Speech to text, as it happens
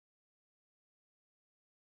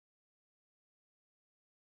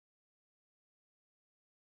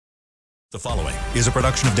The following is a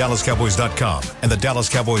production of DallasCowboys.com and the Dallas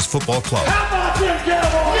Cowboys Football Club. How about them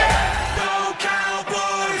Cowboys? Yeah! Go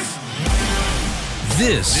Cowboys!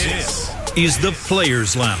 This is the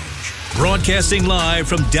Players Lounge, broadcasting live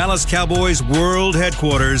from Dallas Cowboys World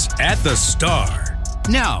Headquarters at the Star.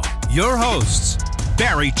 Now, your hosts,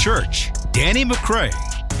 Barry Church, Danny McCray,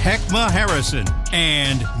 Heckma Harrison,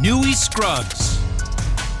 and Newy Scruggs.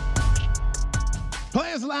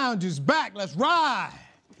 Players Lounge is back. Let's ride.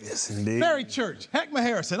 Yes, indeed. Barry Church, Heckma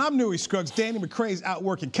Harrison, I'm Newy Scruggs. Danny McCray's out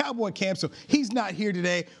working Cowboy camp, so he's not here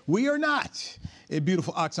today. We are not in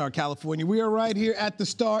beautiful Oxnard, California. We are right here at the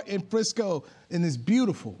Star in Frisco in this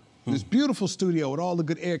beautiful studio with all the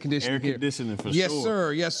good air conditioning Air conditioning for yes, sure.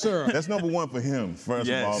 sir. Yes, sir. That's number one for him, first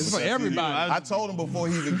of all. It's for everybody. I told him before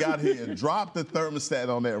he even got here, drop the thermostat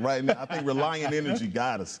on that right now. I think Reliant Energy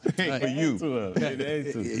got us for you.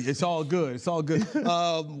 It's all good. It's all good.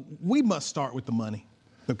 We must start with the money.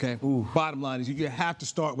 Okay. Bottom line is you have to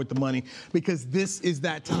start with the money because this is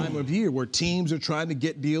that time of year where teams are trying to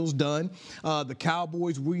get deals done. The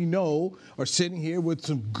Cowboys, we know, are sitting here with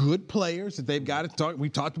some good players that they've got to talk. We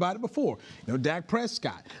talked about it before. You know, Dak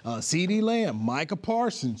Prescott, CeeDee Lamb, Micah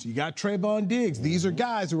Parsons. You got Trayvon Diggs. These are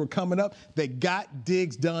guys who are coming up. They got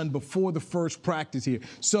Diggs done before the first practice here.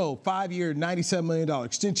 So 5-year, $97 million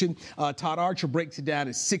extension. Todd Archer breaks it down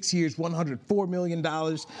at 6 years, $104 million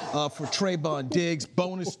for Trayvon Diggs.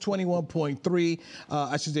 Bonus 21.3,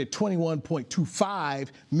 I should say 21.25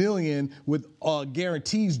 million with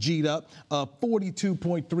guarantees G'd up,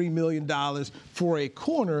 $42.3 million for a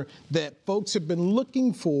corner that folks have been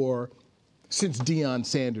looking for since Deion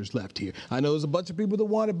Sanders left here. I know there's a bunch of people that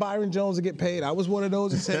wanted Byron Jones to get paid. I was one of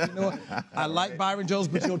those that said, you know what, I like Byron Jones,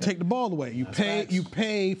 but you don't take the ball away. You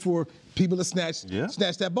pay for people to snatch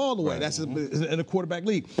that ball away. That's in a quarterback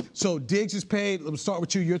league. So Diggs is paid. Let me start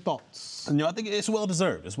with you. Your thoughts? You know, I think it's well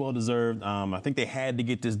deserved. It's well deserved. I think they had to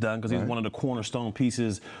get this done because he's one of the cornerstone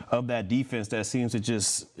pieces of that defense that seems to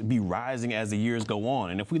just be rising as the years go on.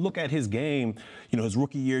 And if we look at his game, you know, his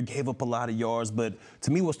rookie year gave up a lot of yards, but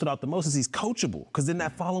to me what stood out the most is he's coachable because in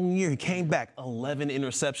that following year he came back 11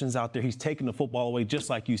 interceptions out there. He's taking the football away just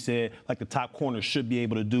like you said, like the top corners should be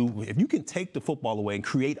able to do. If you can take the football away and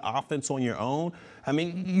create offense on your own, I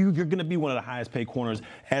mean, you're going to be one of the highest paid corners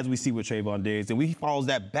as we see with Trayvon Diggs. And he follows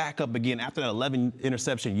that back up again after that 11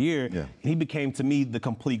 interception year. And he became, to me, the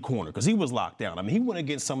complete corner because he was locked down. I mean, he went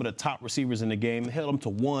against some of the top receivers in the game and held them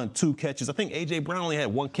to 1-2 catches. I think A.J. Brown only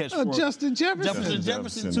had one catch for Justin Jefferson.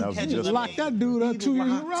 Jefferson 2 catches. Locked that dude up 2 years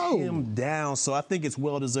in a row. Him down. So I think it's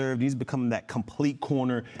well deserved. He's becoming that complete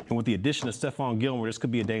corner. And with the addition of Stephon Gilmore, this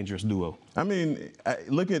could be a dangerous duo. I mean,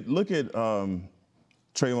 look at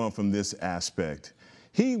Trayvon from this aspect.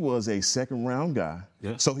 He was a second-round guy,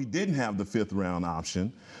 so he didn't have the fifth-round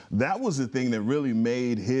option. That was the thing that really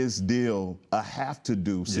made his deal a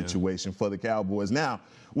have-to-do situation for the Cowboys. Now,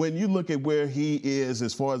 when you look at where he is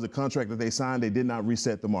as far as the contract that they signed, they did not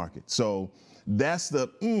reset the market. So that's the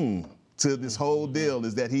to this whole deal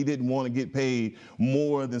is that he didn't want to get paid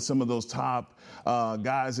more than some of those top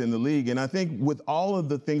guys in the league. And I think with all of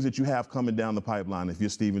the things that you have coming down the pipeline, if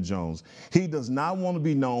you're Stephen Jones, he does not want to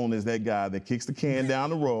be known as that guy that kicks the can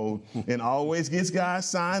down the road and always gets guys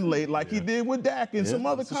signed late like he did with Dak and some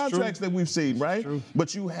other contracts that we've seen, right?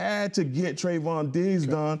 But you had to get Trayvon Diggs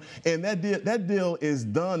done, and that deal is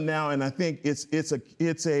done now, and I think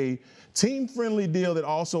it's a team-friendly deal that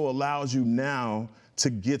also allows you now to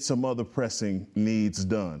get some other pressing needs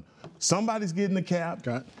done. Somebody's getting the cap.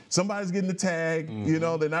 Somebody's getting the tag. You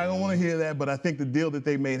know, they're not going to want to hear that, but I think the deal that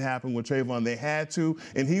they made happen with Trayvon, they had to,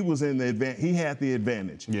 and he was in the he had the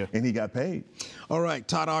advantage, and he got paid. All right,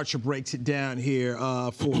 Todd Archer breaks it down here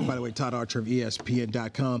by the way, Todd Archer of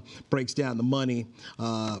ESPN.com breaks down the money.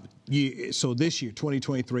 So this year,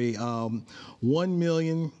 2023, $1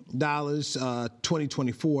 million,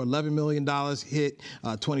 2024, $11 million hit,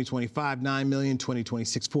 2025, $9 million,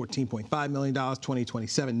 2026, $14.5 million,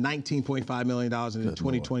 2027, $19.5 million, and in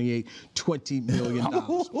 2028, $20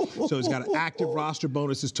 million. So he's got an active roster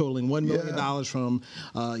bonuses totaling $1 million from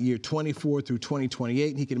year 24 through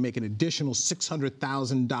 2028. He can make an additional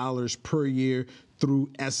 $600,000 per year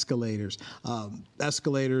through escalators.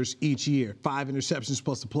 Escalators each year. 5 interceptions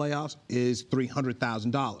plus the playoffs is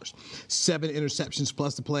 $300,000. 7 interceptions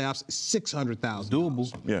plus the playoffs, $600,000.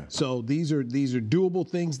 Doable. Yeah. So these are doable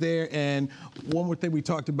things there. And one more thing we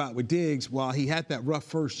talked about with Diggs, while he had that rough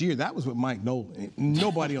first year, that was with Mike Nolan.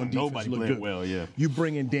 Nobody on defense looked good. Well, You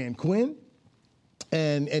bring in Dan Quinn.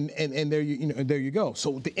 And there you go.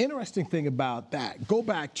 So the interesting thing about that, go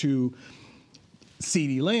back to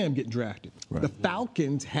CeeDee Lamb getting drafted. Right. The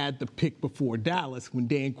Falcons had the pick before Dallas when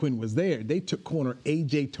Dan Quinn was there. They took corner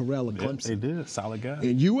A.J. Terrell of Clemson. They did. Solid guy.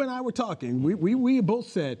 And you and I were talking. We both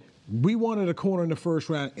said we wanted a corner in the first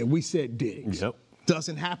round, and we said Diggs. Yep.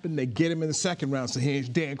 Doesn't happen. They get him in the second round, so here's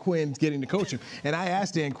Dan Quinn getting to coach him. And I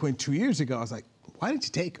asked Dan Quinn 2 years ago, I was like, why didn't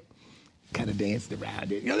you take him? Kind of danced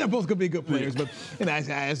around it. They're both going to be good players. But and I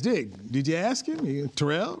asked Diggs, did you ask him?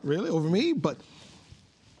 Terrell, really, over me? But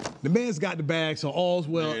the man's got the bag, so all's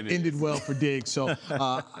well, ended well for Diggs. So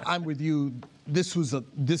I'm with you. This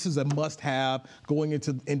is a must-have going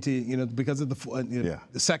into because of the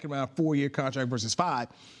second round 4-year contract versus 5.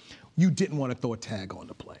 You didn't want to throw a tag on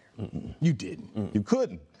the player. Mm-mm. You didn't. You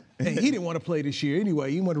couldn't. And he didn't want to play this year anyway.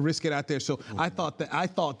 He didn't want to risk it out there. So I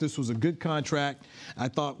thought this was a good contract. I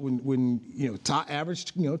thought when top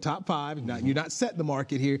average, top 5. You're not setting the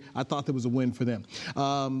market here. I thought there was a win for them.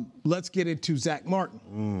 Let's get into Zach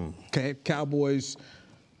Martin. Okay, Cowboys.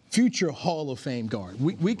 Future Hall of Fame guard.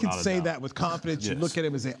 We can say that with confidence. Yes. You look at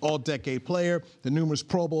him as an all-decade player, the numerous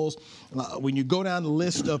Pro Bowls. When you go down the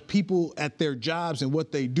list of people at their jobs and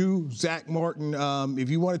what they do, Zach Martin, if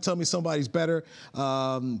you want to tell me somebody's better,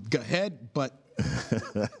 go ahead, but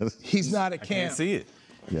he's not at camp. I can't see it.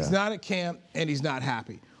 Yeah. He's not at camp, and he's not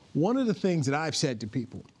happy. One of the things that I've said to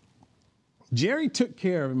people, Jerry took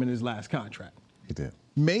care of him in his last contract. He did.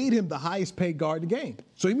 Made him the highest paid guard in the game.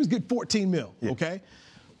 So he was getting $14 million, okay?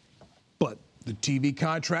 But the TV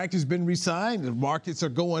contract has been re-signed. The markets are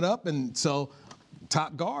going up. And so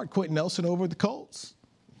top guard, Quentin Nelson over at the Colts,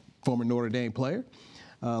 former Notre Dame player,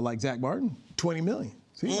 like Zach Martin, $20 million.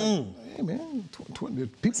 See, like, hey, man,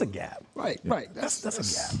 20, That's a gap. Right. That's a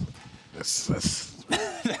gap.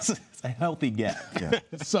 That's a healthy gap. Yeah.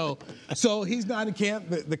 So he's not in camp.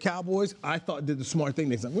 The Cowboys, I thought, did the smart thing.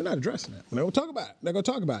 They said, we're not addressing that. We're not going to talk about it. They're going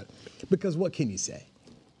to talk about it. Because what can you say?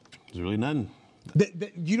 There's really nothing.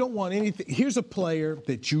 You don't want anything. Here's a player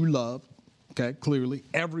that you love, okay, clearly.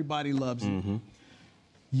 Everybody loves him. Mm-hmm.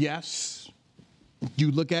 Yes, you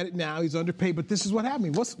look at it now, he's underpaid, but this is what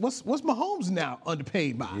happened. What's Mahomes now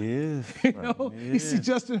underpaid by? Yeah. You see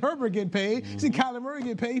Justin Herbert getting paid, you see Kyler Murray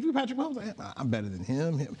getting paid, you see Patrick Mahomes, I'm better than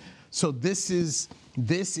him. So this is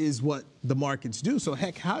what the markets do. So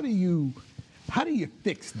heck, how do you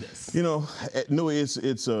fix this? Nui,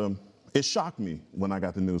 it shocked me when I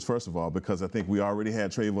got the news, first of all, because I think we already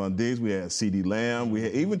had Trayvon Diggs, we had CeeDee Lamb, we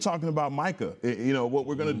had even talking about Micah, what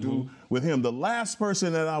we're going to do with him. The last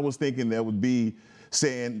person that I was thinking that would be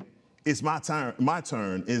saying, it's my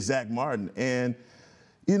turn is Zach Martin. And,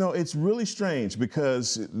 it's really strange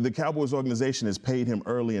because the Cowboys organization has paid him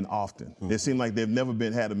early and often. Mm-hmm. It seemed like they've never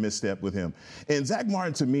had a misstep with him. And Zach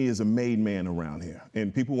Martin, to me, is a made man around here.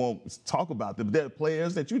 And people won't talk about them. They're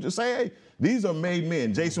players that you just say, hey, these are made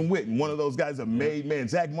men. Jason Witten, one of those guys, a made man.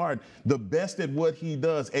 Zach Martin, the best at what he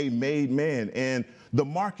does, a made man. And the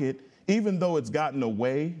market, even though it's gotten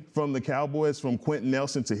away from the Cowboys, from Quentin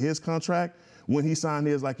Nelson to his contract, when he signed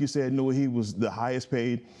his, like you said, he was the highest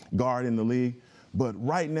paid guard in the league. But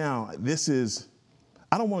right now,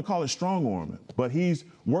 I don't want to call it strong arming, but he's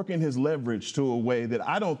working his leverage to a way that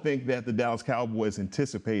I don't think that the Dallas Cowboys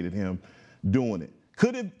anticipated him doing it.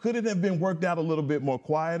 Could it have been worked out a little bit more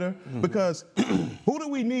quieter? Mm-hmm. Because who do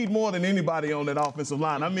we need more than anybody on that offensive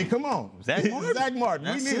line? I mean, come on. Zach Martin. Zach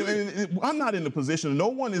Martin. I'm not in the position, no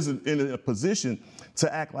one is in a position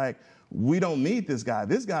to act like we don't need this guy.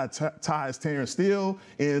 This guy ties Terrence Steele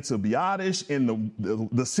into Biotish and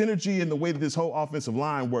the synergy and the way that this whole offensive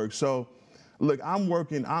line works. So, look, I'm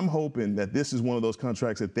hoping that this is one of those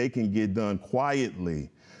contracts that they can get done quietly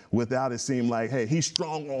without it seeming like, hey, he's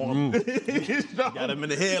strong on him. He's strong. Got him in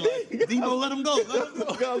the head like, Debo, let him go.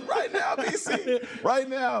 Because right now, BC,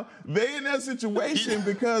 they in that situation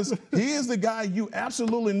because he is the guy you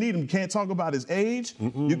absolutely need him. You can't talk about his age.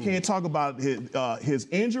 Mm-mm. You can't talk about his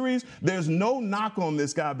injuries. There's no knock on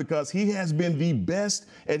this guy because he has been the best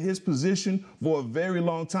at his position for a very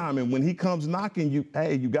long time. And when he comes knocking you,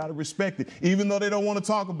 hey, you got to respect it. Even though they don't want to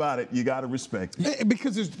talk about it, you got to respect it.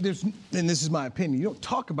 Because there's, and this is my opinion, you don't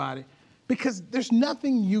talk about it because there's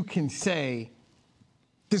nothing you can say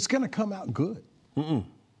that's going to come out good. Mm-mm.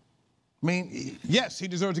 I mean, yes, he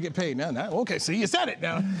deserves to get paid. Now, okay, so you said it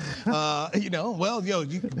now.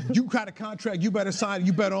 You got a contract, you better sign it,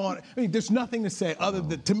 you better on it. I mean, there's nothing to say other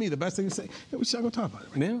than, to me, the best thing to say, we're just not going to talk about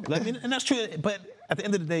it. Right? Yeah, and that's true. But at the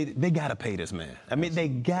end of the day, they got to pay this man. I mean, they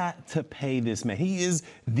got to pay this man. He is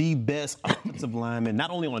the best offensive lineman,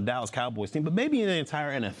 not only on the Dallas Cowboys team, but maybe in the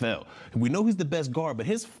entire NFL. We know he's the best guard, but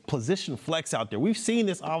his position flex out there. We've seen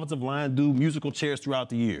this offensive line do musical chairs throughout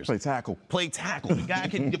the years. Play tackle. The guy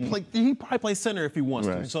can play. He probably plays center if he wants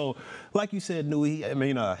to. So, like you said,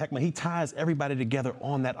 Heckman, he ties everybody together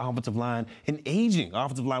on that offensive line. An aging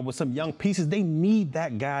offensive line with some young pieces. They need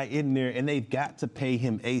that guy in there, and they've got to pay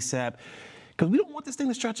him ASAP. Because we don't want this thing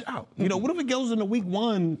to stretch out. What if it goes into week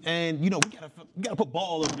 1 and, we gotta put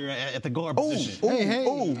Ball over there at the guard position?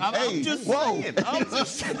 I'm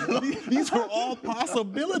just saying. These are all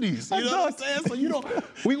possibilities. You know what I'm saying? So,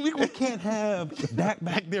 we can't have Dak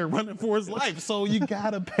back there running for his life. So you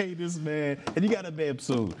gotta pay this man, and you gotta pay him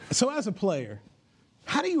soon. So as a player,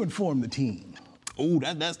 how do you inform the team? Oh,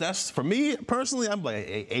 that's for me personally. I'm like,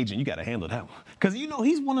 hey, agent, you got to handle that one, because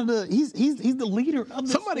he's one of the he's the leader of the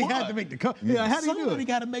Somebody squad. had to make the call. Yeah, how do you do it? Somebody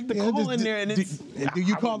got to make the call in there, and do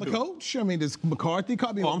you call the coach? I mean, does McCarthy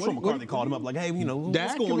call me? Oh, I'm sure McCarthy called him up like, hey,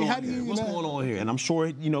 Dak, what's going on here? What's going on here? And I'm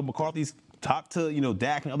sure McCarthy's talked to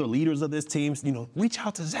Dak and other leaders of this team. Reach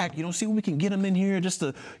out to Zach. See if we can get him in here just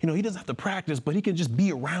to he doesn't have to practice, but he can just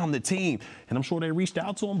be around the team. And I'm sure they reached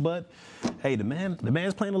out to him. But hey, the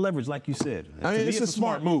man's playing the leverage, like you said. I mean, it's a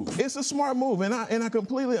smart move. It's a smart move, and I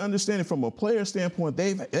completely understand it from a player standpoint.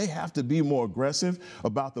 They have to be more aggressive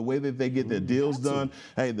about the way that they get their deals done.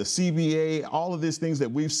 Hey, the CBA, all of these things that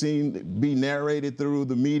we've seen be narrated through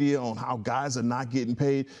the media on how guys are not getting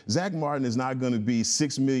paid. Zach Martin is not going to be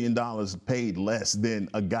 $6 million paid less than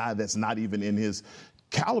a guy that's not even in his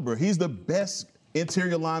caliber. He's the best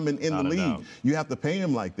interior lineman in the league. You have to pay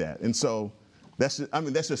him like that, and so that's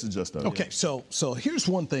just a just up. Okay, so here's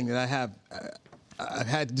one thing that I've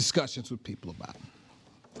had discussions with people about.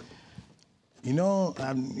 Me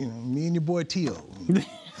and your boy Tio.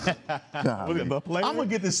 I'm gonna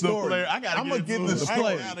get this story. I'm gonna get this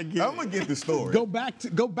story. I'm gonna get this story. Go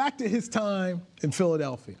back to his time in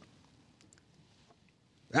Philadelphia.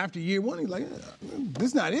 After year 1, he's like, this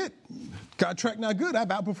is not it. Contract not good. I've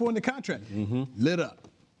outperformed the contract. Lit up.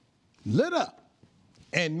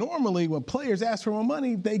 And normally when players ask for more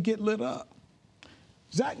money, they get lit up.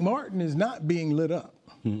 Zach Martin is not being lit up.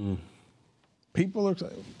 People are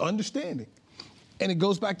understanding. And it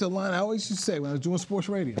goes back to the line I always used to say when I was doing sports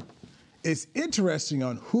radio. It's interesting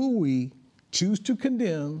on who we choose to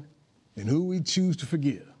condemn and who we choose to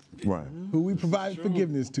forgive. Right. Who we provide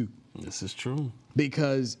forgiveness to. This is true.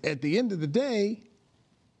 Because at the end of the day,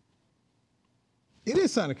 it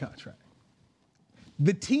is sign a contract.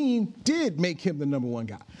 The team did make him the number 1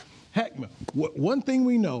 guy. Heck, one thing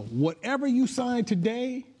we know, whatever you sign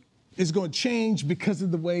today is going to change because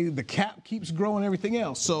of the way the cap keeps growing and everything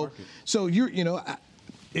else. So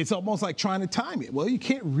it's almost like trying to time it. Well, you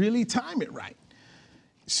can't really time it right.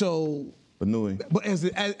 So, but as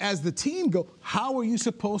the team go, how are you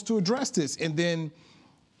supposed to address this? And then,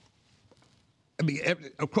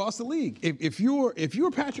 across the league, if you're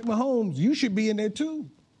Patrick Mahomes, you should be in there too.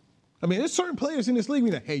 There's certain players in this league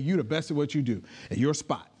that, hey, you're the best at what you do at your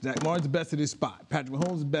spot. Zach Martin's the best at his spot. Patrick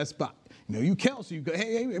Mahomes is the best spot. You Kelsey, you go,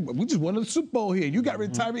 hey, we just won the Super Bowl here. You got rid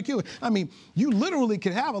of Tyreek Hill. You literally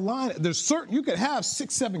could have a line. You could have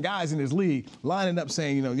 6, 7 guys in this league lining up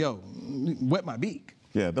saying, wet my beak.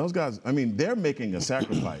 Yeah, those guys, they're making a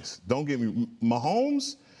sacrifice. Don't get me,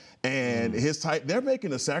 Mahomes and his type, they're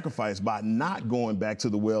making a sacrifice by not going back to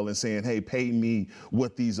the well and saying, hey, pay me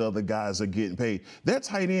what these other guys are getting paid. Their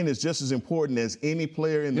tight end is just as important as any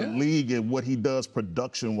player in the league and what he does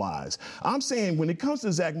production-wise. I'm saying when it comes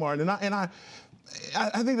to Zach Martin, and I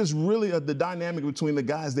think there's really the dynamic between the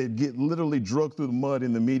guys that get literally drugged through the mud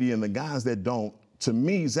in the media and the guys that don't. To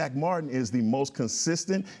me, Zach Martin is the most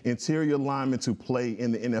consistent interior lineman to play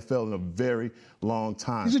in the NFL in a very long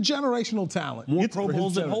time. He's a generational talent. More Pro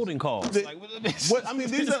Bowls than holding calls.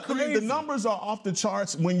 The numbers are off the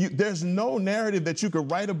charts. There's no narrative that you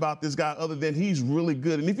could write about this guy other than he's really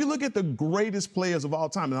good. And if you look at the greatest players of all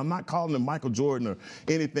time, and I'm not calling him Michael Jordan or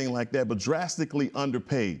anything like that, but drastically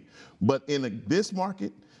underpaid. But in this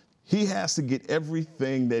market, he has to get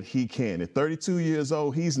everything that he can. At 32 years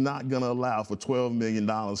old, he's not going to allow for $12 million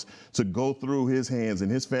to go through his hands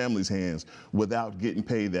and his family's hands without getting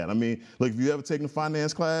paid that. Look, if you ever taken a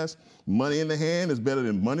finance class, money in the hand is better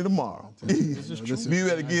than money tomorrow. You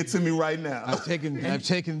better get it to me right now. I've taken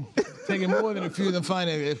more than a few of them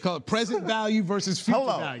finance. It's called present value versus future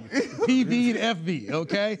value. PV and FV,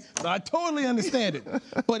 okay? So I totally understand it.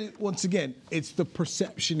 But once again, it's the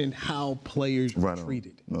perception and how players are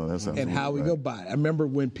treated. And how we go by it. I remember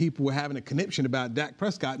when people were having a conniption about Dak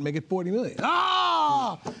Prescott making $40 million.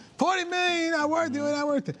 $40 million, not worth it, not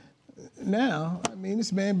worth it. now, I mean,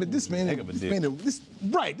 this man is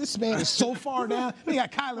so far down. They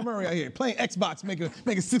got Kyler Murray out here playing Xbox, making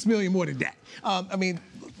 $6 million more than that. I mean,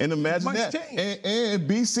 and imagine that. And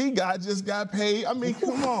BC guy just got paid. I mean,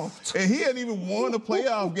 come on. And he hadn't even won a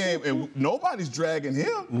playoff game, and nobody's dragging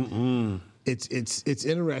him. It's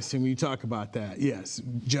interesting when you talk about that. Yes,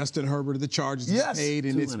 Justin Herbert of the Chargers is paid,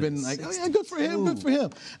 and it's been like, oh yeah, good for him.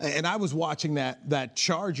 And I was watching that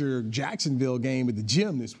Charger Jacksonville game at the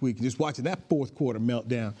gym this week, and just watching that fourth quarter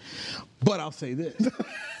meltdown. But I'll say this.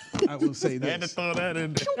 I will say this. Had to throw that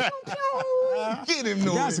in there. Get him,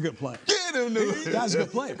 Newton. Guy's a good player. Get him, Newton. Guy's a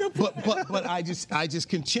good player. But I just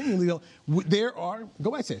continually don't. There are,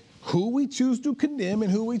 go back and say, who we choose to condemn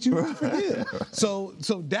and who we choose to forgive. So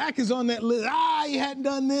Dak is on that list. He hadn't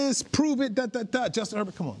done this. Prove it. Justin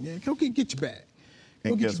Herbert, come on, go get your bag.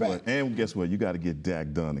 And guess what? And guess what? You got to get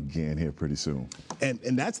Dak done again here pretty soon.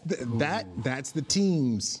 And that's the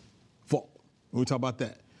team's fault. When we talk about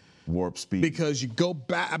that. Warp speed. Because you go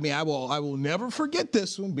back, I mean, I will never forget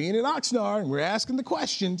this one, being at Oxnard, and we're asking the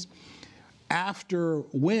questions after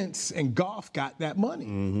Wentz and Goff got that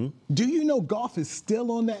money. Do you know Goff is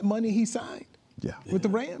still on that money he signed? Yeah. With the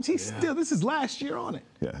Rams? He's still, this is last year on it.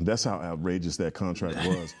 Yeah, that's how outrageous that contract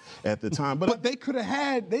was at the time. But they could have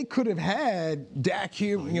had Dak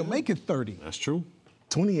here, making 30. That's true.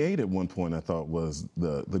 28 at one point, I thought, was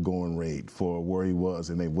the going rate for where he was,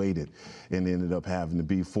 and they waited and ended up having to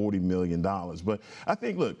be $40 million. But I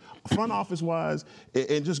think, look, front office-wise,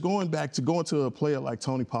 and just going to a player like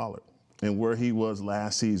Tony Pollard and where he was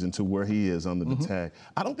last season to where he is under the tag,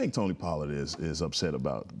 I don't think Tony Pollard is upset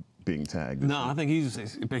upset being tagged. No, I think he's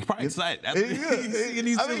probably excited.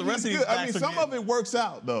 Some of it works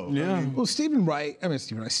out, though. Yeah. Well, Stephen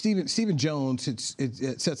Jones it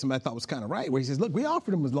said something I thought was kind of right, where he says, look, we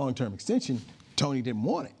offered him a long-term extension. Tony didn't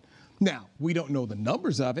want it. Now, we don't know the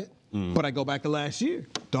numbers of it, but I go back to last year.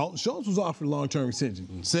 Dalton Schultz was offered a long-term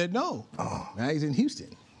extension. Said no. Now he's in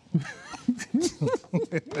Houston.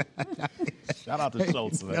 Shout out to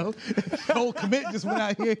Schultz. Cole Kmet just went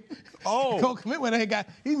out here. Cole Kmet went out here,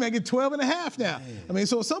 he's making 12 and a half now. Man. I mean,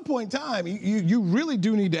 so at some point in time, you really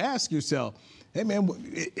do need to ask yourself, hey, man,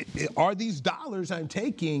 are these dollars I'm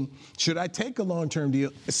taking, should I take a long-term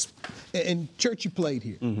deal? And Church, you played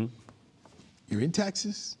here. You're in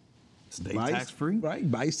Texas. Stay tax-free.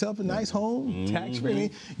 Right. Buy yourself a nice home, tax-free. I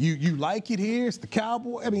mean, you like it here. It's the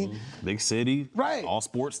Cowboy. I mean. Big city. Right. All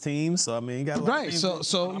sports teams. So, I mean, you got a lot of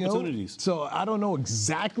opportunities. So I don't know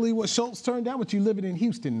exactly what Schultz turned down, but you're living in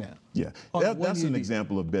Houston now. Yeah. That's an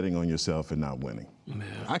example of betting on yourself and not winning.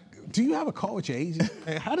 Do you have a call with your agent?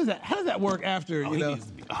 How does that work after, he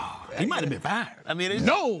might have been fired. I mean,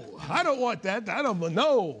 no, I don't want that. I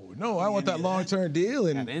want that long-term deal.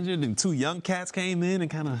 And got injured, and two young cats came in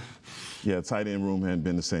and kind of. Yeah, tight end room hadn't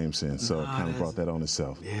been the same since, so it kind of brought that on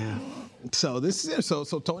itself. Yeah. So this is it. So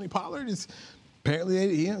Tony Pollard is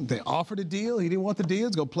apparently they offered a deal. He didn't want the deal.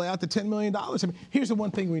 He's going to play out the $10 million. I mean, here's the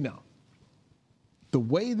one thing we know: the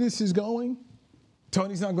way this is going,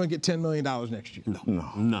 Tony's not going to get $10 million next year. No.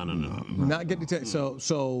 Not getting the 10.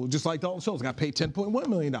 So just like Dalton Schultz got paid $10.1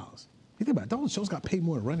 million. You think about it, Dalton Schultz got paid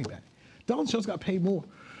more than running back. Dalton Schultz got paid more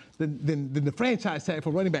than the franchise tag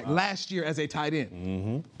for running back last year as a tight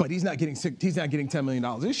end. But he's not getting $10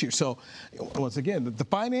 million this year. So once again, the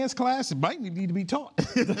finance class might need to be taught.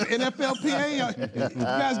 The NFLPA, you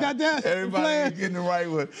guys got that? Everybody getting the right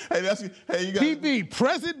one. Hey, you got PB,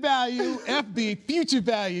 present value, FB, future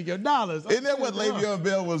value, your dollars. Isn't that what Le'Veon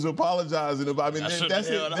Bell was apologizing about? I mean,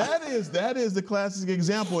 that is the classic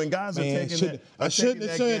example, and guys are taking that. I shouldn't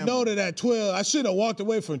have said no to that 12. I should have walked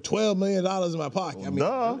away from $12 million in my pocket. I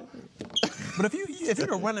mean, but if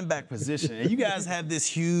you're a running back position and you guys have this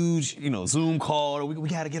huge, Zoom call, or we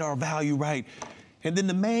got to get our value right, and then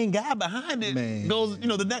the main guy behind it goes,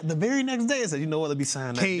 the very next day and says, you know what, let me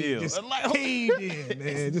sign that deal. Just caved in,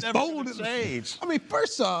 man. Just folded. Change. I mean,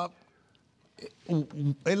 first off,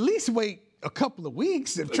 at least wait a couple of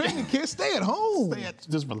weeks. If training can't stay at home.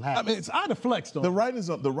 Just relax. I mean, it's out of flex, though. The writing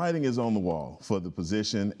is on the wall for the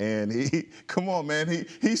position, and come on, man.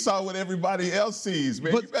 He saw what everybody else sees,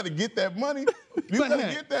 man. You better get that money.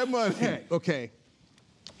 Get that money. Okay.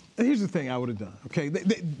 Here's the thing I would have done. Okay,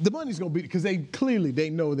 the money's gonna be because they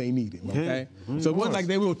know they need him. Okay, so it wasn't like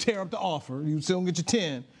they will tear up the offer. You still gonna get your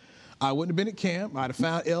 10. I wouldn't have been at camp. I'd have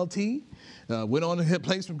found LT. Went on to hit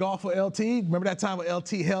plays from golf for LT. Remember that time when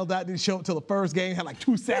LT held out, didn't show up until the first game, had like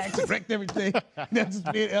 2 sacks, wrecked everything. That's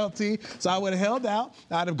just being LT. So I would have held out.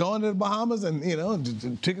 I'd have gone to the Bahamas and,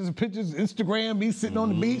 taken some pictures, Instagram, me sitting on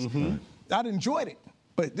the beach. I'd enjoyed it.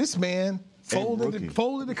 But this man folded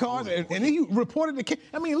the cards, and then he reported the camp.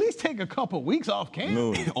 I mean, at least take a couple weeks off camp.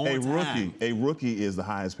 No, a rookie is the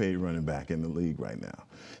highest paid running back in the league right now.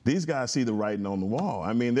 These guys see the writing on the wall.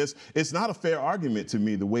 I mean, it's not a fair argument to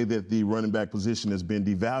me the way that the running back position has been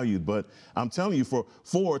devalued. But I'm telling you, for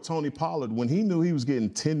Tony Pollard, when he knew he was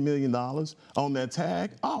getting $10 million on that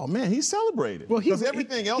tag, oh man, he celebrated. Well, because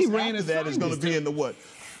everything else after that is going to be in the what?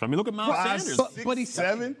 I mean, look at Miles Sanders. But he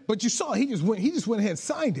 7. But you saw he just went ahead and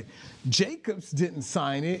signed it. Jacobs didn't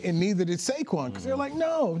sign it, and neither did Saquon, because they're like,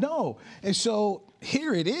 no. And so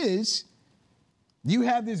here it is. You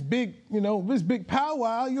have this big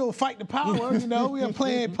powwow. You'll fight the power. We are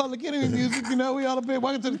playing Public Enemy music. We all up there,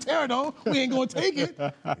 welcome to the Terror-Dome. We ain't gonna take it.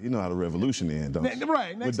 You know how the revolution ends, don't you?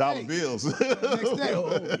 Right. Next with dollar day. bills. Next day.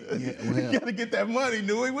 You gotta get that money,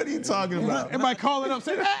 Dewey. What are you talking about? Everybody calling up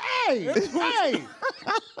saying, hey.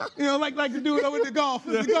 Like the dude over the golf.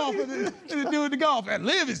 The dude in the golf. And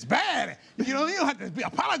live is bad. You don't have to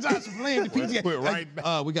apologize for playing the PGA. We're right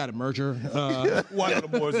back. We got a merger. One of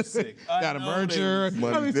the boys is sick. Got a merger. I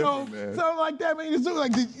mean, so like that. I mean, it's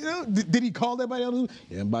like, did he call everybody else?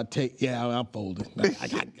 Yeah, I'm about to take. Yeah, I'm folding.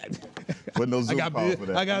 But no Zoom call for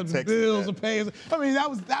that. I got bills to pay. I mean, that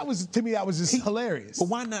was to me, that was just hilarious. But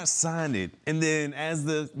why not sign it? And then as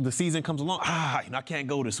the season comes along, I can't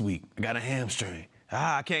go this week. I got a hamstring.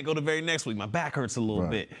 I can't go the very next week. My back hurts a little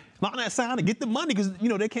bit. Why not sign it? Get the money because,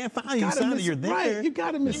 they can't find you. Sign it, you're there. Right, you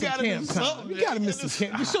got to miss the camp time. You got to miss the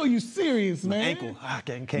camp. To show you serious, man. Ankle. I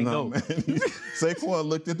can't go. Man. Saquon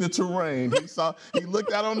looked at the terrain. He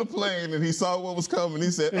looked out on the plane and he saw what was coming.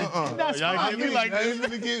 He said, That's y'all fine. get me like this. You're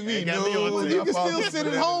going to get me. No, you can still sit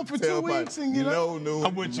at home for 2 weeks and, No.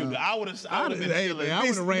 I'm with you. I would have been chilling. I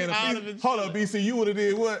would have ran Hold up, BC. You would have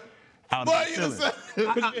did what?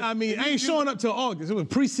 I mean, I ain't showing up till August. It was a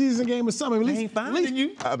preseason game or something. They ain't finding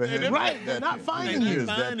you. Right, they're not finding you.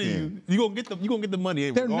 You gonna get the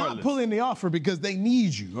money. They're not pulling the offer because they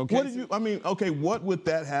need you. Okay. What would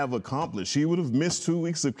that have accomplished? He would have missed 2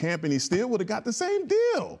 weeks of camp and he still would have got the same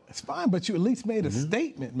deal. It's fine, but you at least made a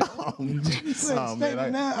statement, man. I'm sorry.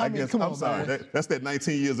 That's that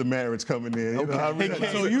 19 years of marriage coming in. I know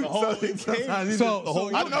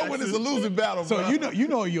when it's a losing battle. So you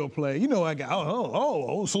know you'll play. I got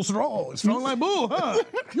so strong. It's strong like bull, huh?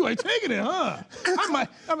 You ain't taking it, huh?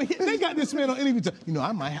 They got this man on interview.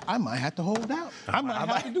 I might have to hold out. I might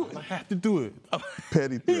have to do it. I have to do it.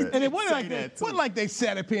 Petty threat. And it wasn't like they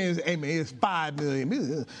sat up here and said, hey man, it's $5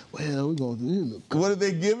 million. Well, we're gonna do it. What did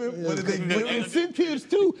they give him? What did they give him? Incentives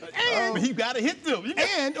too. And you gotta hit them.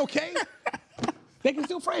 They can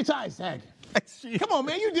still franchise tag. Come on,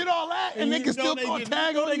 man, you did all that, and they can still call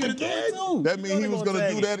tag on you again. That means he was going to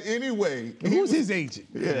do that anyway. Who's his agent?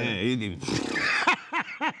 Yeah.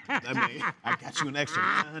 I got you an extra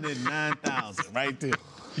 $909,000 right there.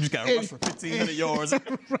 You just got to rush for 1,500 yards.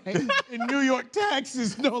 Right. In New York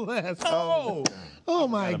taxes, no less. Oh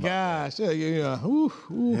my gosh. Yeah.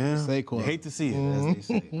 Saquon. You hate to see it, as they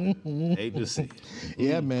say. Hate to see it.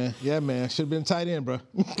 Yeah, man. Should have been tight end, bro.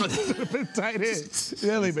 Should have been tight end.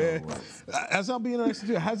 Really, man. As I'll be interested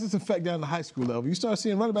to, how does this affect down to high school level? You start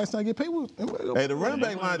seeing running backs not get paid. Hey, the running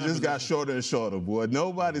back line just got shorter and shorter, boy.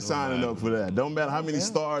 Nobody's signing up for that. Don't matter how many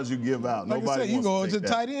stars you give out. Like Nobody I said, you go into the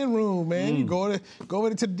tight end room, man. You go over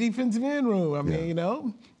to the defensive end room. I mean,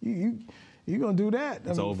 you're going to do that.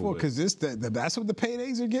 Because that's what the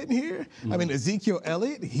paydays are getting here. I mean, Ezekiel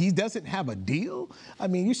Elliott, he doesn't have a deal. I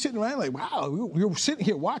mean, you're sitting around like, wow, you're sitting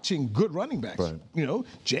here watching good running backs. Right.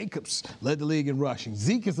 Jacobs led the league in rushing.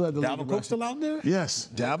 Zeke has led the league in rushing. Dalvin Cook still out there? Yes.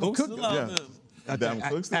 Dalvin Cook still out there.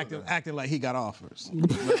 Acting like he got offers.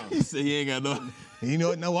 He said he ain't got no.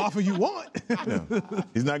 No offer you want.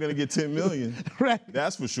 He's not going to get $10 million. Right.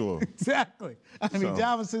 That's for sure. Exactly. I mean,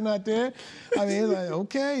 Dalvin's not there. I mean, it's like,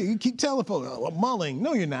 okay, you keep telling folks, mulling.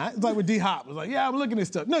 No, you're not. It's like with D Hop. It's like, yeah, I'm looking at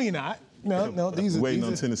stuff. No, you're not. No. These are waiting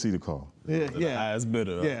on Tennessee to call. Yeah. Highest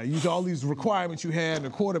bidder. Yeah, use all these requirements you had in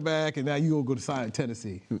a quarterback, and now you go to sign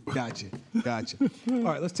Tennessee. Gotcha. All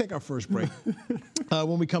right, let's take our first break.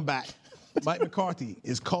 When we come back, Mike McCarthy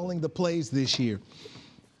is calling the plays this year.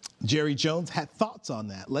 Jerry Jones had thoughts on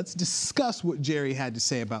that. Let's discuss what Jerry had to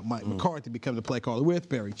say about Mike McCarthy becoming the play caller with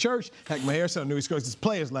Barry Church, Heck Maher, New East Coast's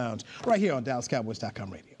Players Lounge, right here on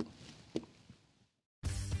DallasCowboys.com radio.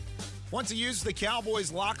 Want to use the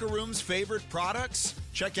Cowboys locker room's favorite products?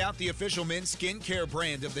 Check out the official men's skincare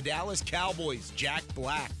brand of the Dallas Cowboys, Jack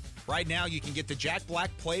Black. Right now, you can get the Jack Black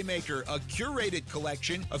Playmaker, a curated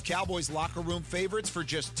collection of Cowboys locker room favorites for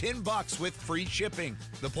just $10 with free shipping.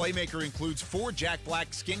 The Playmaker includes 4 Jack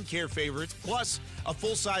Black skincare favorites, plus a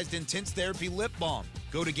full-sized Intense Therapy lip balm.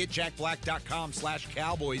 Go to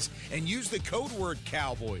getjackblack.com/Cowboys and use the code word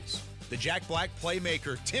Cowboys. The Jack Black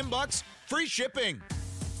Playmaker, $10, free shipping.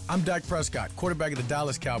 I'm Dak Prescott, quarterback of the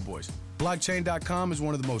Dallas Cowboys. Blockchain.com is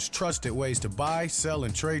one of the most trusted ways to buy, sell,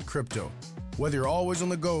 and trade crypto. Whether you're always on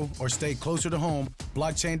the go or stay closer to home,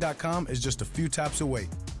 Blockchain.com is just a few taps away.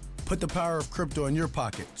 Put the power of crypto in your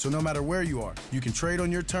pocket, so no matter where you are, you can trade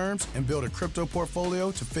on your terms and build a crypto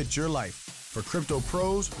portfolio to fit your life. For crypto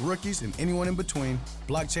pros, rookies, and anyone in between,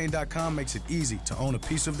 Blockchain.com makes it easy to own a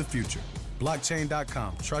piece of the future.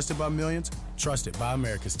 Blockchain.com, trusted by millions, trusted by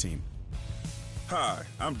America's team. Hi,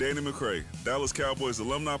 I'm Danny McCray, Dallas Cowboys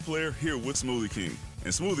alumni player here with Smoothie King.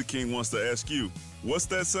 And Smoothie King wants to ask you, what's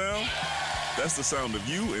that sound? That's the sound of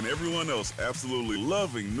you and everyone else absolutely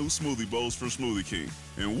loving new smoothie bowls from Smoothie King.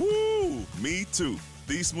 And woo, me too.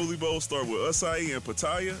 These smoothie bowls start with acai and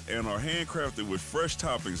pitaya and are handcrafted with fresh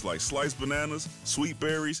toppings like sliced bananas, sweet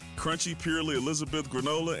berries, crunchy Purely Elizabeth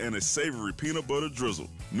granola, and a savory peanut butter drizzle.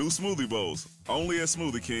 New smoothie bowls, only at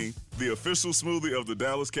Smoothie King, the official smoothie of the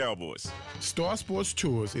Dallas Cowboys. Star Sports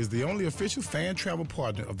Tours is the only official fan travel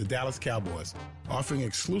partner of the Dallas Cowboys, offering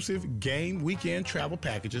exclusive game weekend travel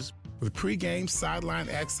packages with pre-game sideline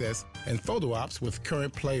access and photo ops with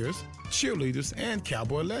current players, cheerleaders, and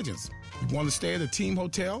Cowboy legends. You want to stay at a team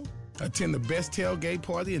hotel, attend the best tailgate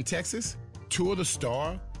party in Texas, tour the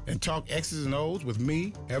Star, and talk X's and O's with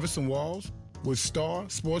me, Everson Walls? With Star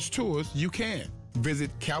Sports Tours, you can. Visit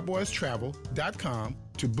cowboystravel.com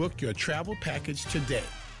to book your travel package today.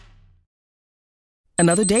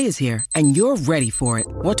 Another day is here, and you're ready for it.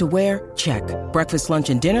 What to wear? Check. Breakfast, lunch,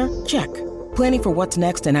 and dinner? Check. Planning for what's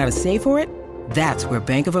next and how to save for it? That's where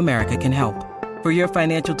Bank of America can help. For your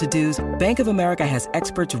financial to-dos, Bank of America has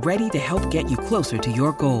experts ready to help get you closer to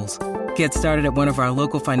your goals. Get started at one of our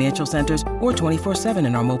local financial centers or 24/7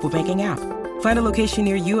 in our mobile banking app. Find a location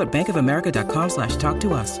near you at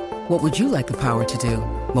bankofamerica.com/talktous. What would you like the power to do?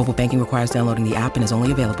 Mobile banking requires downloading the app and is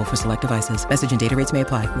only available for select devices. Message and data rates may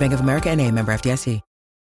apply. Bank of America NA, member FDIC.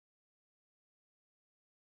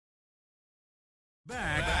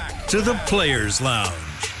 Back to the Players Lounge.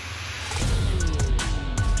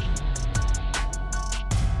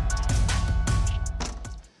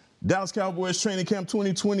 Dallas Cowboys Training Camp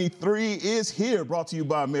 2023 is here, brought to you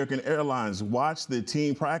by American Airlines. Watch the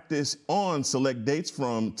team practice on select dates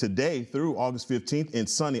from today through August 15th in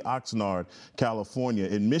sunny Oxnard, California.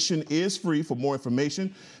 Admission is free. For more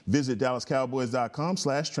information, visit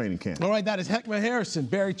DallasCowboys.com/training camp. All right, that is Heckman Harrison,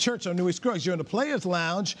 Barry Church, our newest Scruggs. You're in the Players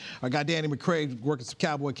Lounge. Our guy Danny McCray working some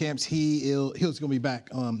Cowboy camps. He's going to be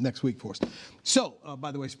back next week for us. So,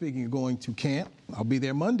 by the way, speaking of going to camp, I'll be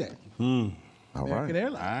there Monday. American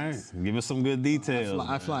Airlines. All right. Give us some good details.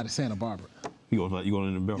 I fly to Santa Barbara. You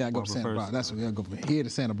going in the Yeah, I go to Santa Barbara. That's what I go from here to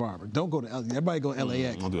Santa Barbara. Don't go to everybody go to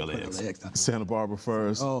LAX. I'll do LAX. Santa Barbara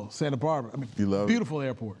first. Oh, Santa Barbara. I mean, you love beautiful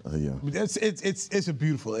airport. Yeah. It's a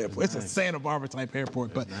beautiful airport. It's a Santa Barbara type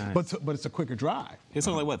airport, but it's a quicker drive. It's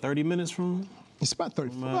only what, 30 minutes from? It's about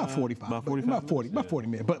 45. About 40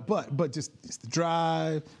 minutes. But just the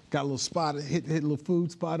drive. Got a little spot. Hit a little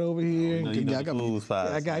food spot over here. I got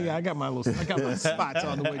my spots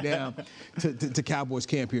on the way down to Cowboys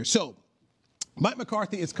camp here. So, Mike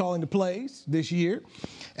McCarthy is calling the plays this year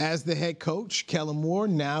as the head coach. Kellen Moore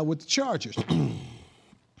now with the Chargers.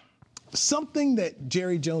 Something that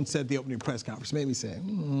Jerry Jones said at the opening press conference made me say,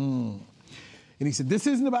 And he said, this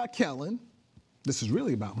isn't about Kellen. This is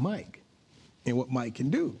really about Mike and what Mike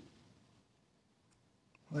can do.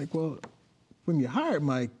 Like, well, when you hired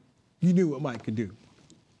Mike, you knew what Mike could do.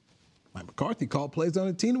 Mike McCarthy called plays on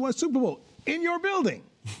a team that won a Super Bowl in your building.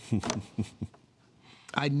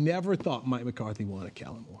 I never thought Mike McCarthy wanted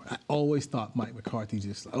Kellen Moore. I always thought Mike McCarthy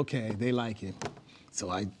just, okay, they like him.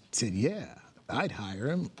 So I said, yeah, I'd hire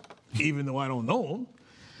him, even though I don't know him.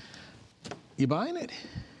 You buying it?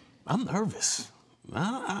 I'm nervous.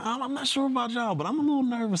 I'm not sure about y'all, but I'm a little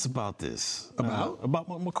nervous about this.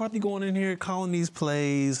 About McCarthy going in here, calling these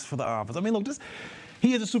plays for the offense. I mean, look,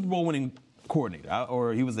 he is a Super Bowl winning coordinator,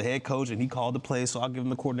 or he was the head coach and he called the plays, so I'll give him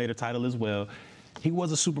the coordinator title as well. He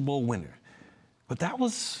was a Super Bowl winner. But that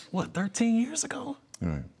was, 13 years ago?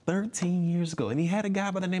 Right. 13 years ago. And he had a guy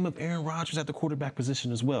by the name of Aaron Rodgers at the quarterback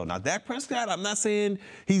position as well. Now, Dak Prescott, I'm not saying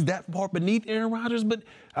he's that far beneath Aaron Rodgers, but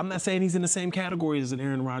I'm not saying he's in the same category as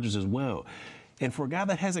Aaron Rodgers as well. And for a guy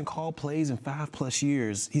that hasn't called plays in 5+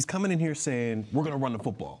 years, he's coming in here saying, we're going to run the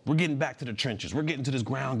football. We're getting back to the trenches. We're getting to this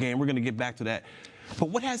ground game. We're going to get back to that. But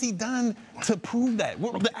what has he done to prove that?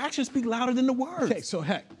 Well, the actions speak louder than the words. Okay, so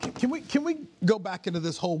heck, can we go back into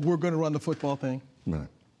this whole we're going to run the football thing? Right.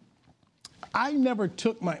 I never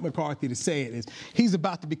took Mike McCarthy to say it as he's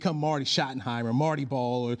about to become Marty Schottenheimer, Marty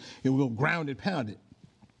Ball, or we'll ground and pound it.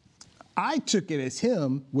 I took it as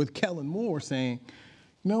him with Kellen Moore saying,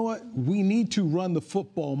 you know what, we need to run the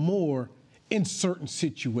football more in certain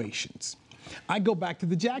situations. I go back to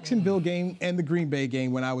the Jacksonville game and the Green Bay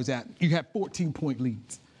game when I was you had 14-point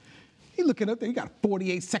leads. You looking up there, you got a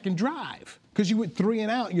 48-second drive because you went 3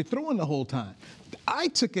 and out and you're throwing the whole time. I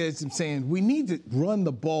took it as him saying we need to run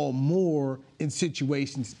the ball more in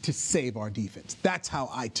situations to save our defense. That's how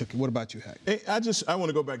I took it. What about you, Hank? Hey, I want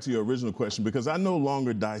to go back to your original question because I no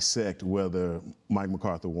longer dissect whether Mike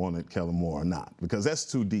McCarthy wanted Kellen Moore or not because that's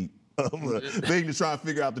too deep of a thing to try and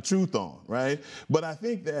figure out the truth on, right? But I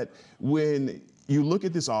think that when you look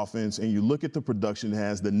at this offense and you look at the production it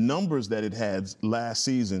has, the numbers that it had last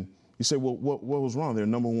season, you say, well, what was wrong? They're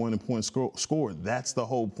number one in points scored. That's the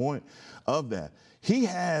whole point of that. He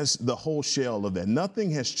has the whole shell of that. Nothing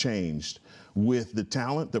has changed with the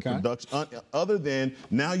talent, the production, other than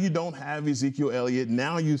now you don't have Ezekiel Elliott.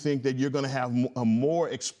 Now you think that you're going to have a more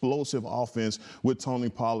explosive offense with Tony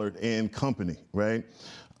Pollard and company, right?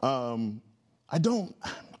 I don't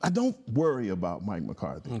worry about Mike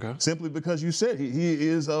McCarthy simply because you said he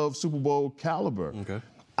is of Super Bowl caliber. Okay.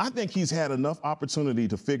 I think he's had enough opportunity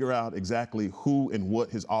to figure out exactly who and what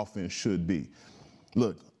his offense should be.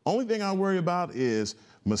 Look, only thing I worry about is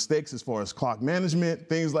mistakes as far as clock management,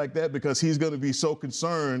 things like that, because he's going to be so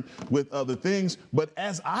concerned with other things. But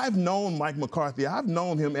as I've known Mike McCarthy, I've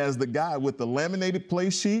known him as the guy with the laminated play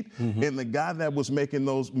sheet and the guy that was making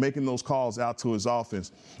those calls out to his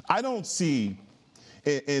offense. I don't see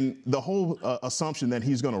in the whole assumption that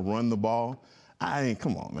he's going to run the ball.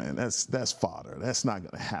 Come on, man. That's fodder. That's not going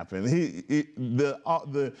to happen.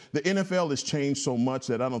 The NFL has changed so much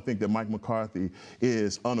that I don't think that Mike McCarthy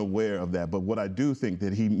is unaware of that. But what I do think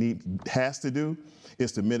that he has to do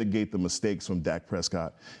is to mitigate the mistakes from Dak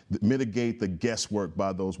Prescott, mitigate the guesswork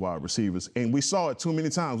by those wide receivers. And we saw it too many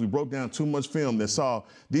times. We broke down too much film that saw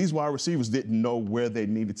these wide receivers didn't know where they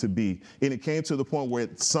needed to be. And it came to the point where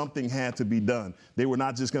something had to be done. They were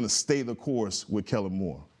not just going to stay the course with Kellen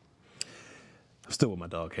Moore. I'm still with my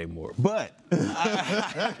dog, K. Moore. But you weren't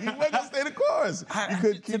going to stay the course. You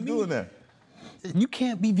couldn't keep doing that. You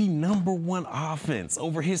can't be the number one offense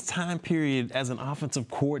over his time period as an offensive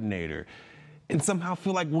coordinator and somehow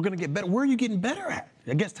feel like we're going to get better. Where are you getting better at?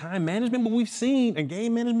 I guess time management, but we've seen, and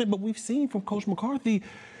game management, but we've seen from Coach McCarthy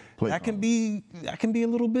that can be a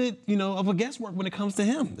little bit, of a guesswork when it comes to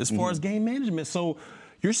him as far as game management. So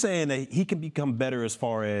you're saying that he can become better as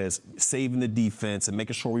far as saving the defense and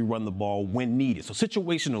making sure we run the ball when needed. So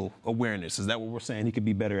situational awareness, is that what we're saying he could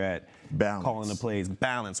be better at? Balance. Calling the plays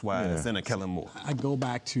balance-wise than a Kellen Moore? I go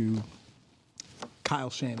back to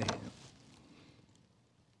Kyle Shanahan.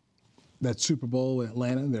 That Super Bowl in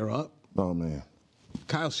Atlanta, they're up. Oh, man.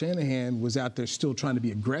 Kyle Shanahan was out there still trying to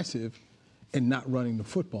be aggressive and not running the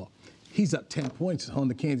football. He's up 10 points on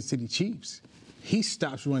the Kansas City Chiefs. He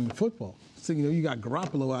stops running the football. So, you got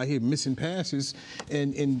Garoppolo out here missing passes,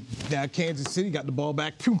 and now Kansas City got the ball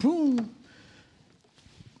back. Boom, boom.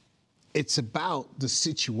 It's about the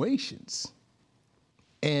situations.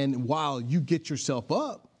 And while you get yourself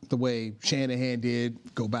up the way Shanahan did,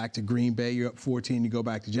 go back to Green Bay, you're up 14, you go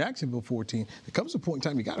back to Jacksonville 14, there comes a point in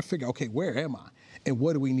time you got to figure, okay, where am I? And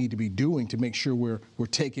what do we need to be doing to make sure we're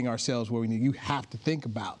taking ourselves where we need? You have to think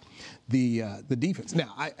about the defense.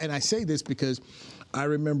 Now, I say this because I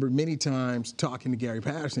remember many times talking to Gary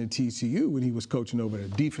Patterson at TCU when he was coaching over a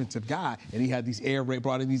defensive guy, and he had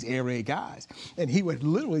brought in these air raid guys. And he would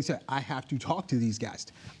literally say, I have to talk to these guys.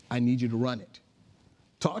 I need you to run it.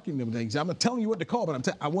 Talking to them things. I'm not telling you what to call, but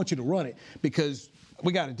I want you to run it because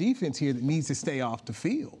we got a defense here that needs to stay off the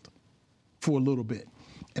field for a little bit.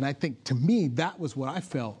 And I think, to me, that was what I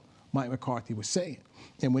felt Mike McCarthy was saying.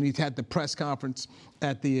 And when he had the press conference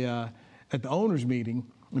at the owners' meeting,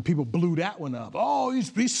 and people blew that one up. Oh,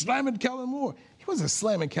 he's slamming Kellen Moore. He wasn't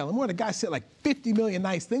slamming Kellen Moore. The guy said like 50 million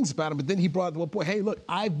nice things about him, but then he brought up one point, hey, look,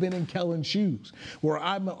 I've been in Kellen's shoes where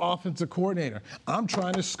I'm an offensive coordinator. I'm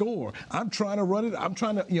trying to score. I'm trying to run it. I'm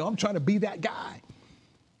trying to be that guy.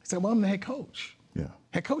 He said, well, I'm the head coach. Yeah.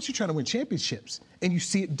 Head coach, you're trying to win championships, and you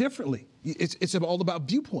see it differently. It's all about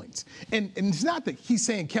viewpoints. And it's not that he's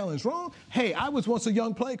saying Kellen's wrong. Hey, I was once a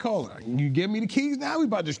young play caller. You give me the keys now, we're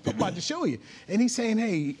about to show you. And he's saying,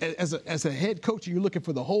 hey, as a head coach, you're looking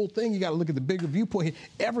for the whole thing. You got to look at the bigger viewpoint here,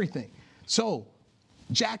 everything. So,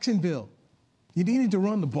 Jacksonville, you needed to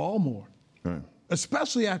run the ball more, right.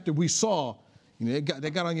 Especially after we saw, You know, they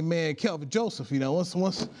got on your man Kelvin Joseph. You know, once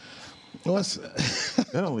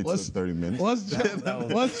that only took 30 minutes.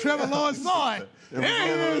 Once Trevor Lawrence saw it,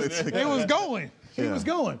 it was going. He was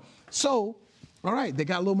going. So, all right, they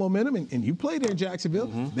got a little momentum, and you played there in Jacksonville.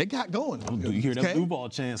 They got going. You hear that Duval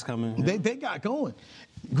chance coming. They got going.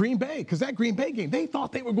 Green Bay, because that Green Bay game, they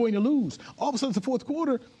thought they were going to lose. All of a sudden, it's the fourth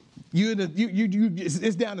quarter.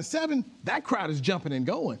 It's down to 7. That crowd is jumping and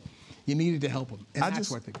going. You needed to help them. And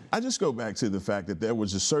I just go back to the fact that there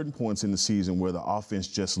was just certain points in the season where the offense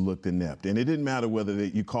just looked inept. And it didn't matter whether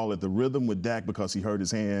you call it the rhythm with Dak because he hurt his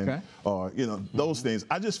hand or, those things.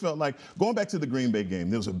 I just felt like going back to the Green Bay game,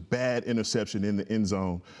 there was a bad interception in the end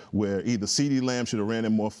zone where either CeeDee Lamb should have ran it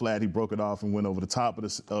more flat. He broke it off and went over the top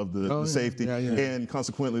of the safety. And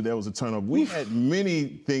consequently, there was a turnover. We had many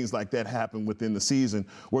things like that happen within the season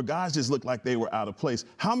where guys just looked like they were out of place.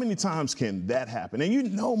 How many times can that happen?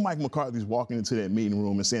 And Mike McCarthy's walking into that meeting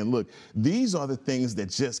room and saying, look, these are the things that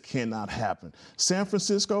just cannot happen. San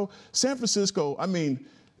Francisco, I mean,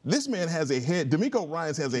 this man DeMeco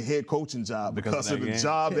Ryans has a head coaching job because of the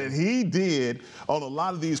job that he did on a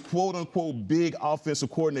lot of these quote-unquote big offensive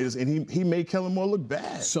coordinators, and he made Kellen Moore look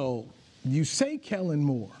bad. So you say Kellen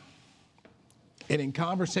Moore, and in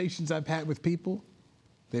conversations I've had with people,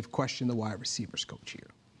 they've questioned the wide receivers coach here.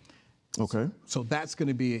 Okay. So that's going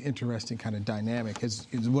to be an interesting kind of dynamic. Is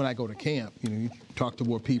when I go to camp, you talk to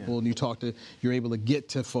more people and you're able to get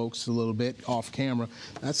to folks a little bit off camera.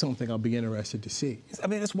 That's something I'll be interested to see. I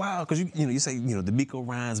mean, it's wild because you say DeMeco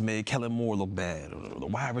Ryans made Kellen Moore look bad, or the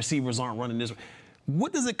wide receivers aren't running this.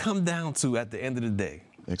 What does it come down to at the end of the day?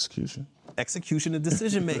 Execution And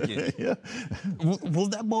decision making. Yeah. Was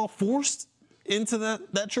that ball forced into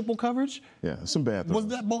that triple coverage? Yeah, some bad throws. Was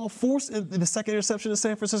that ball forced in the second interception in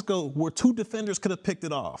San Francisco where 2 defenders could have picked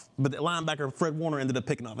it off, but the linebacker Fred Warner ended up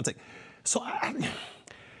picking off and taking? So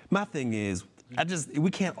my thing is,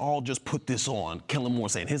 we can't all just put this on Kellen Moore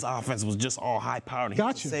saying his offense was just all high powered and he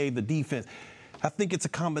could save the defense. I think it's a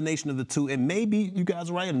combination of the two, and maybe you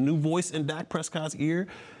guys are right. A new voice in Dak Prescott's ear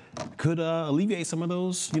could alleviate some of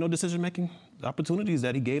those, decision making opportunities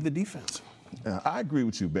that he gave the defense. I agree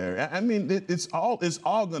with you, Barry. I mean, it's all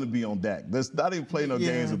going to be on Dak. Let's not even play no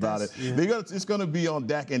games about it. It's going to be on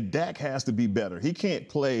Dak, and Dak has to be better. He can't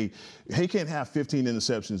have 15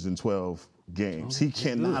 interceptions in 12 games. He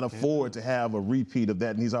cannot afford to have a repeat of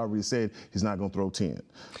that, and he's already said he's not going to throw 10.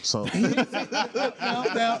 So okay.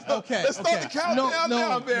 Let's start the countdown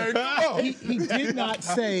now, Barry. Come on. He did not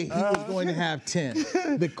say he was going to have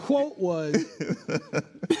 10. The quote was,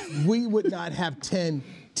 we would not have 10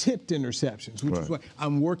 tipped interceptions, which is what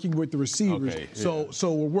I'm working with the receivers. Okay,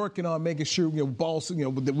 so we're working on making sure balls,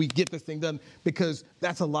 that we get this thing done, because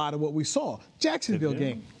that's a lot of what we saw. Jacksonville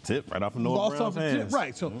game. Tip right off of Noah Brown's hands.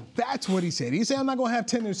 Right. So that's what he said. He said, I'm not going to have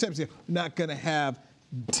 10 interceptions. I'm not going to have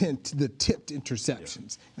the tipped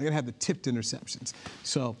interceptions. I'm going to have the tipped interceptions.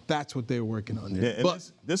 So that's what they're working on there. Yeah,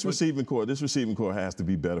 but this receiving core has to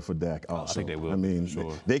be better for Dak also. I think they will. I mean,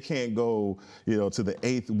 they can't go, to the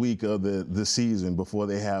 8th week of the season before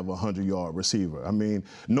they have a 100-yard receiver. I mean,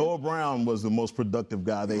 Noah Brown was the most productive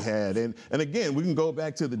guy they had. And again, we can go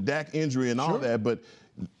back to the Dak injury and all that, but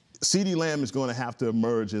CeeDee Lamb is going to have to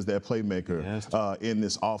emerge as that playmaker in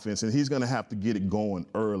this offense, and he's going to have to get it going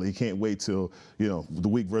early. He can't wait till, the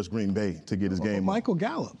week versus Green Bay to get his game. Michael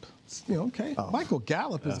Gallup, Michael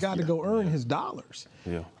Gallup has got to go earn his dollars.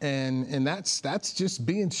 Yeah. And that's just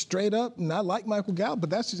being straight up. And I like Michael Gallup,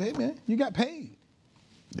 but that's just, hey, man, you got paid.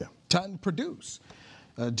 Yeah. Time to produce.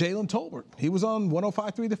 Jalen Tolbert, he was on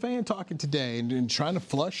 105.3 The Fan talking today and trying to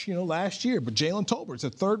flush, last year. But Jalen Tolbert's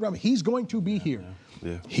a third round. He's going to be here.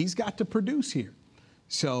 Yeah. He's got to produce here.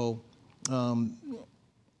 So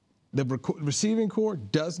the receiving core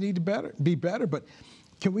does need to be better. But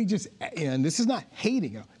can we just, and this is not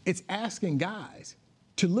hating, it's asking guys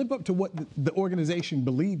to live up to what the organization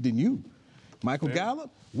believed in you. Michael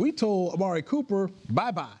Gallup, we told Amari Cooper,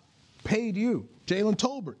 bye-bye, paid you. Jalen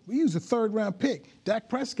Tolbert, we used a third-round pick. Dak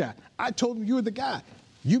Prescott, I told him you were the guy.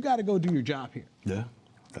 You got to go do your job here. Yeah,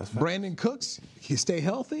 that's fine. Brandon Cooks, he stay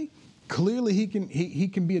healthy. Clearly, he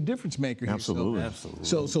can be a difference maker here. Absolutely.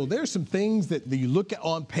 So there's some things that you look at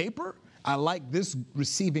on paper. I like this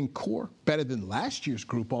receiving core better than last year's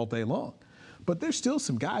group all day long. But there's still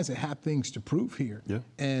some guys that have things to prove here. Yeah.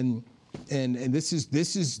 And this is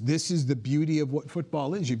the beauty of what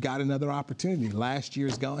football is. You've got another opportunity. Last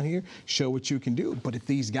year's gone here. Show what you can do. But if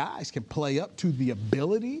these guys can play up to the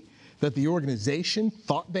ability that the organization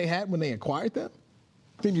thought they had when they acquired them,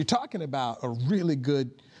 then you're talking about a really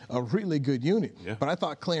good unit. Yeah. But I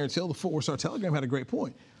thought Clarence Hill, the Fort Worth Star-Telegram, had a great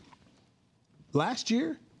point. Last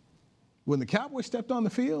year, when the Cowboys stepped on the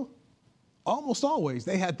field, almost always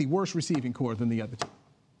they had the worse receiving core than the other team.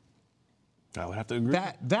 I would have to agree.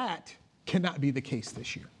 That cannot be the case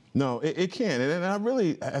this year. No, it can. And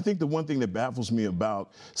I think the one thing that baffles me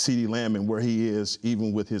about CeeDee Lamb and where he is,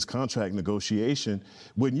 even with his contract negotiation,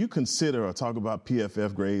 when you consider or talk about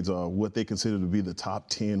PFF grades or what they consider to be the top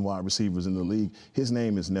 10 wide receivers in the league, his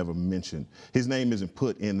name is never mentioned. His name isn't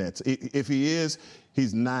put in that. If he is,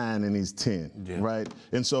 he's 9 and he's 10, right?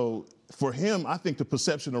 And so for him, I think the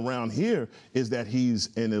perception around here is that he's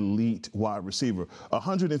an elite wide receiver.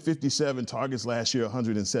 157 targets last year,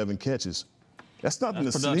 107 catches. That's nothing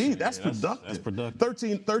to see. That's productive. That's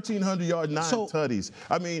productive. 1,300 yards, 9 tutties.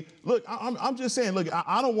 I mean, look, I'm just saying, look,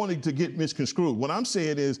 I don't want it to get misconstrued. What I'm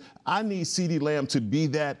saying is I need CeeDee Lamb to be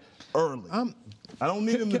that early. I don't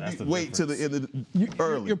need him to wait till the end of the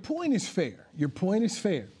early. Your point is fair. Your point is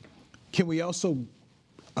fair. Can we also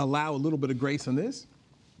allow a little bit of grace on this?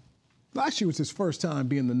 Last year was his first time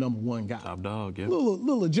being the number one guy. Top dog, yeah.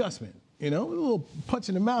 Little adjustment. A little punch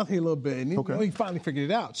in the mouth here a little bit, and he finally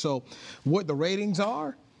figured it out. So, what the ratings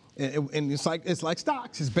are, and it's like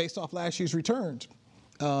stocks. It's based off last year's returns.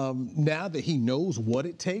 Now that he knows what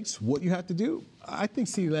it takes, what you have to do, I think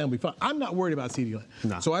CeeDee Lamb will be fine. I'm not worried about CeeDee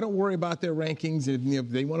Lamb, so I don't worry about their rankings. And if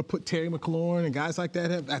they want to put Terry McLaurin and guys like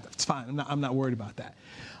that, that's fine. I'm not worried about that.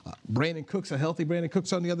 Brandon Cooks, a healthy Brandon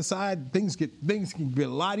Cooks on the other side, things can be a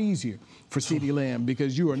lot easier for CeeDee Lamb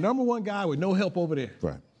because you are number one guy with no help over there.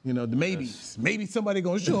 Right. The maybes. Maybe somebody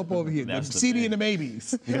going to show up over here. The CeeDee and the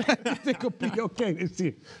maybes. I think they're going to be okay this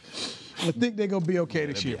year. I think they're going to be okay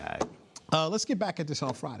this year. Let's get back at this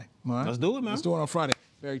on Friday. All right? Let's do it, man. Let's do it on Friday.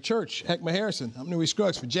 Barry Church, Heckma Harrison, I'm Newey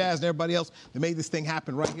Scruggs for Jazz and everybody else that made this thing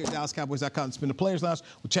happen right here at DallasCowboys.com. It's been the Players Lounge.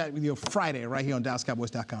 We'll chat with you on Friday right here on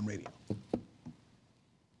DallasCowboys.com radio.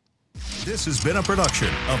 This has been a production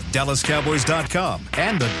of DallasCowboys.com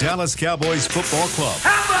and the Dallas Cowboys Football Club.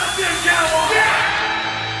 How about this, Cowboys? Yeah!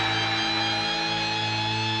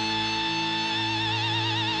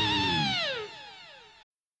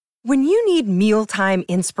 When you need mealtime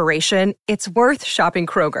inspiration, it's worth shopping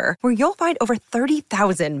Kroger, where you'll find over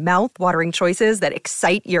 30,000 mouth-watering choices that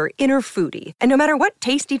excite your inner foodie. And no matter what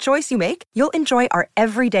tasty choice you make, you'll enjoy our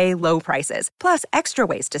everyday low prices, plus extra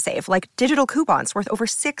ways to save, like digital coupons worth over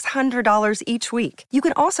 $600 each week. You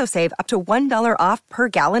can also save up to $1 off per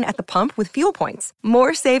gallon at the pump with fuel points.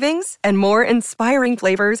 More savings and more inspiring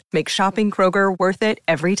flavors make shopping Kroger worth it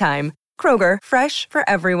every time. Kroger, fresh for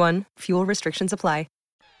everyone. Fuel restrictions apply.